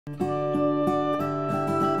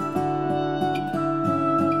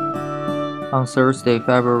On Thursday,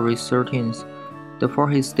 February 13th, the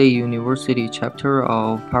FHSU State University chapter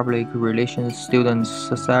of Public Relations Students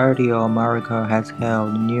Society of America has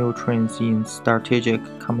held new trends in strategic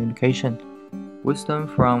communication. Wisdom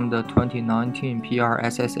from the 2019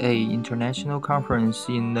 PRSSA International Conference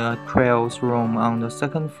in the Trails Room on the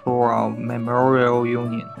second floor of Memorial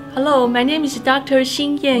Union. Hello, my name is Dr.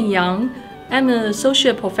 Xingyan Yang. I'm an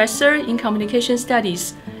associate professor in communication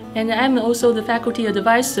studies, and I'm also the faculty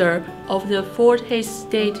advisor of the FHSU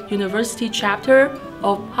State University chapter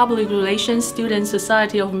of Public Relations Students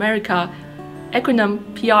Society of America, acronym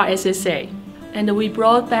PRSSA. And we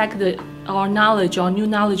brought back our new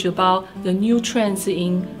knowledge about the new trends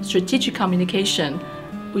in strategic communication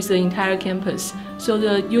with the entire campus. So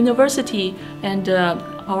the university and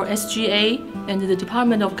our SGA and the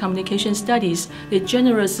Department of Communication Studies, they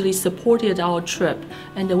generously supported our trip,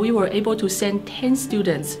 and we were able to send 10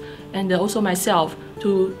 students and also myself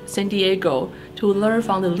to San Diego to learn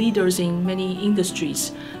from the leaders in many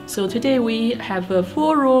industries. So today we have a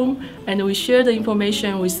full room and we share the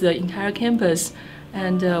information with the entire campus,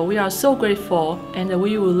 and we are so grateful, and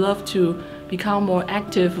we would love to become more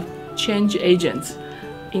active change agents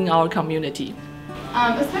in our community.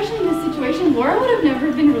 Especially in this situation, Laura would have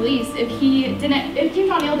never been released if Kim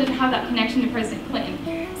Jong-il didn't have that connection to President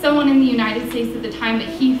Clinton, someone in the United States at the time that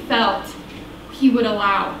he felt he would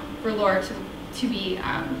allow for Laura to be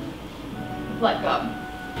let go.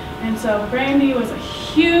 And so Brandy was a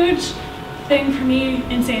huge thing for me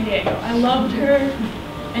in San Diego. I loved her,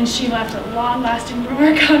 and she left a long-lasting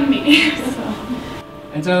mark on me.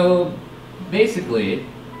 And so, basically,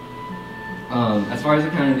 as far as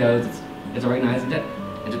accounting goes, it's organized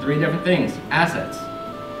into three different things: assets,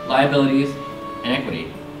 liabilities, and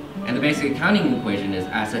equity. And the basic accounting equation is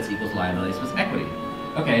assets equals liabilities plus equity.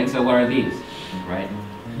 Okay, and so what are these, right?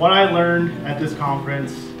 What I learned at this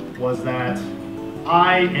conference was that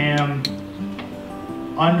I am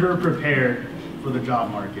underprepared for the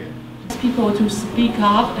job market. People to speak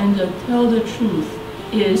up and tell the truth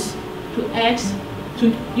is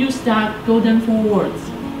to use that golden four words.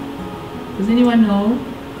 Does anyone know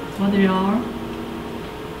what they are?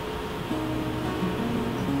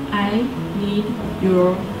 I need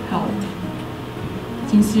your help.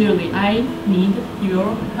 Sincerely, I need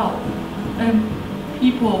your help. And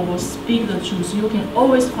people will speak the truth. You can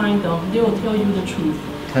always find them. They will tell you the truth.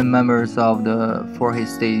 10 members of the FHSU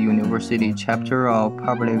State University chapter of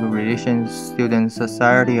Public Relations Students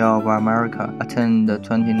Society of America attend the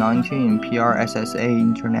 2019 PRSSA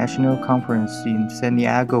International Conference in San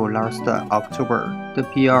Diego last October. The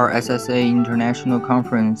PRSSA International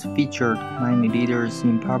Conference featured many leaders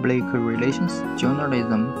in public relations,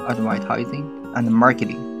 journalism, advertising, and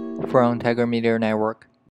marketing. From Tiger Media Network.